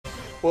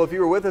Well, if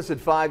you were with us at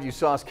 5, you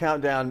saw us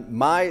count down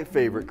my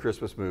favorite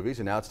Christmas movies,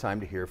 and now it's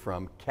time to hear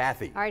from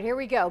Kathy. All right, here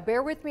we go.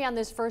 Bear with me on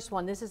this first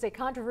one. This is a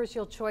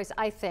controversial choice,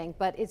 I think,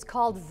 but it's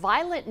called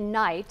Violent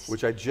Night.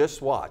 Which I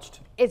just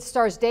watched. It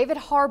stars David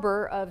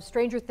Harbour of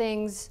Stranger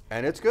Things.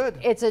 And it's good.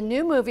 It's a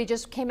new movie,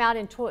 just came out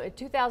in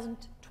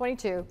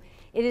 2022.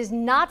 It is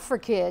not for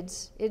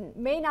kids. It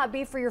may not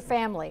be for your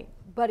family,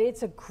 but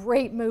it's a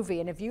great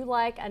movie. And if you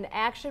like an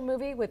action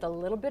movie with a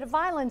little bit of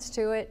violence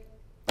to it,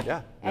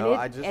 yeah, and no,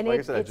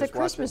 it's a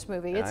Christmas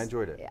movie. I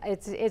enjoyed it.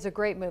 It's a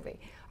great movie.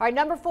 All right,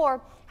 number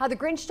 4, How the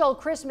Grinch Stole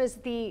Christmas,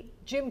 the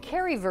Jim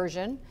Carrey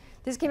version.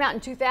 This came out in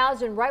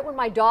 2000, right when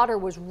my daughter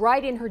was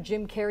right in her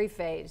Jim Carrey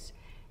phase.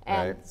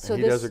 And right. So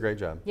he does a great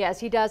job.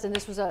 Yes, he does, and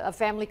this was a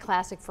family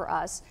classic for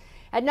us.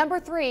 At number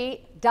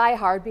 3, Die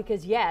Hard,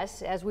 because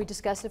yes, as we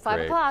discussed at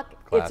 5 o'clock,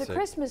 it's a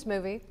Christmas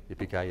movie.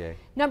 Yippee-ki-yay.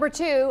 Number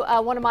 2,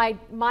 one of mine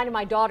and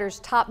my daughter's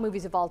top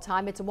movies of all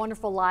time. It's A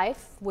Wonderful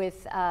Life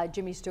with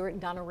Jimmy Stewart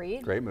and Donna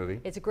Reed. Great movie.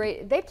 It's a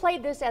great. They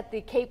played this at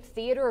the Cape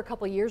Theater a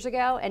couple years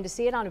ago, and to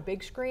see it on a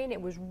big screen, it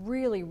was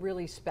really,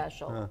 really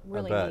special.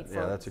 Really neat.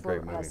 Yeah, that's a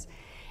great movie.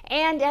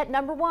 And at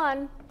number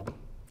 1,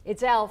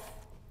 it's Elf.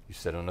 You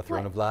sit on a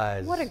throne of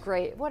lies. What a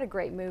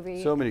great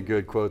movie. So many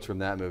good quotes from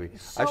that movie.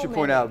 So I should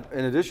point out,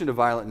 in addition to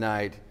Violent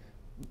Night,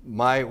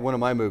 one of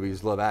my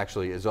movies, Love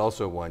Actually, is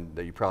also one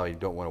that you probably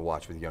don't want to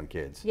watch with young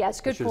kids.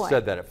 Yes, good point. I should have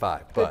said that at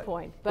 5. Good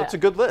point. But it's a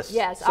good list.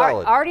 Yes,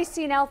 solid. Already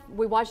seen Elf.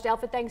 We watched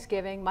Elf at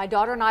Thanksgiving. My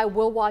daughter and I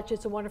will watch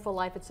It's a Wonderful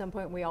Life at some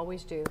point. We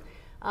always do.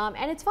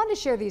 And it's fun to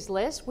share these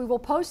lists. We will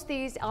post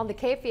these on the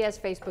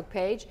KFVS Facebook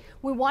page.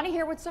 We want to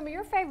hear what some of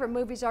your favorite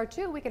movies are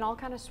too. We can all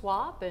kind of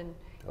swap and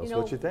Tell us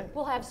what you think.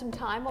 We'll have some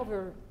time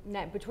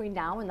between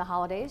now and the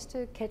holidays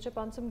to catch up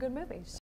on some good movies.